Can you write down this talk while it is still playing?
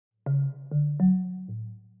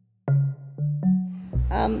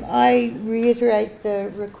I reiterate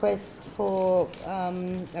the request for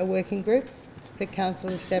a working group. The council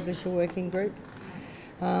establish a working group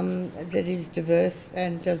that is diverse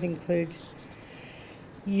and does include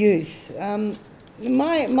youth.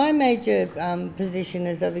 My major position,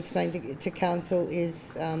 as I've explained to council,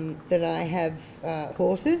 is that I have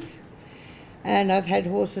horses, and I've had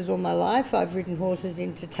horses all my life. I've ridden horses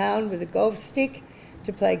into town with a golf stick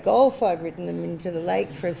to play golf. I've ridden them into the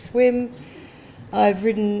lake for a swim. I've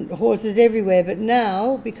ridden horses everywhere, but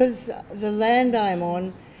now, because the land I'm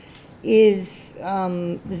on is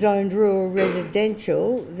zoned rural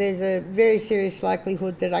residential, there's a very serious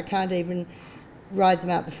likelihood that I can't even ride them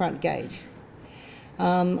out the front gate.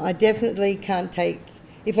 I definitely can't take,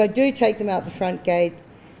 if I do take them out the front gate,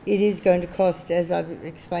 it is going to cost, as I've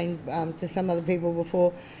explained to some other people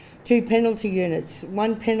before, 2 penalty units.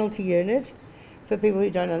 One penalty unit, for people who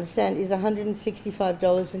don't understand, is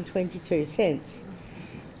 $165.22.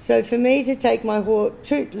 So for me to take my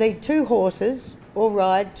lead 2 horses, or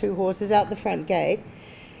ride 2 horses out the front gate,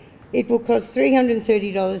 it will cost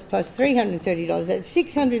 $330 plus $330. That's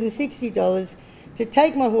 $660 to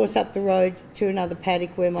take my horse up the road to another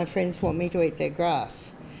paddock where my friends want me to eat their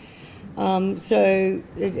grass. So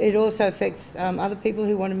it also affects other people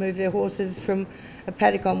who want to move their horses from a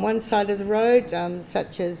paddock on one side of the road,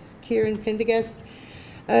 such as Kieran Pendergast,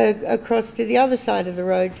 across to the other side of the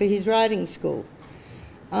road for his riding school.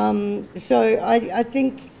 So I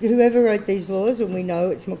think whoever wrote these laws, and we know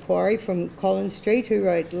it's Macquarie from Collins Street who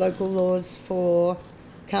wrote local laws for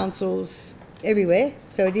councils everywhere,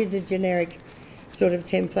 so it is a generic sort of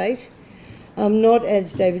template. Not,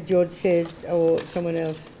 as David George said, or someone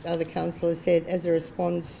else, other councillors said, as a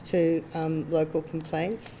response to local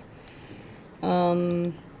complaints.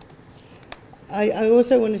 I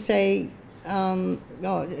also want to say,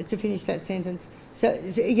 to finish that sentence, so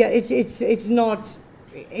yeah, it's not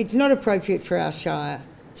appropriate for our shire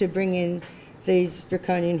to bring in these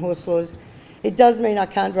draconian horse laws. It does mean I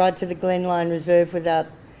can't ride to the Glen Line Reserve without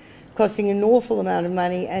costing an awful amount of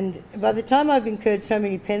money, and by the time I've incurred so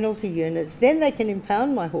many penalty units, then they can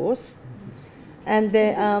impound my horse, and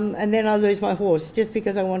then I lose my horse just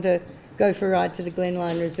because I want to go for a ride to the Glen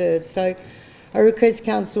Line Reserve. So I request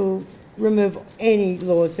council remove any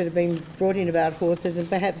laws that have been brought in about horses and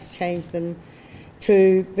perhaps change them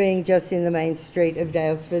to being just in the main street of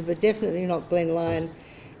Daylesford, but definitely not Glen Line,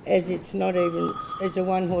 as it's not even, it's a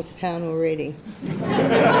one-horse town already.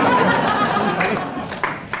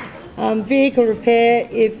 Vehicle repair,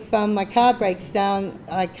 if my car breaks down,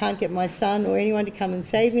 I can't get my son or anyone to come and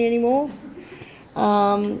save me anymore.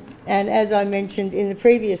 And as I mentioned in the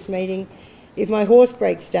previous meeting, if my horse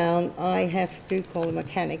breaks down, I have to call a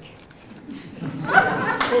mechanic.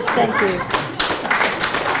 Thank you.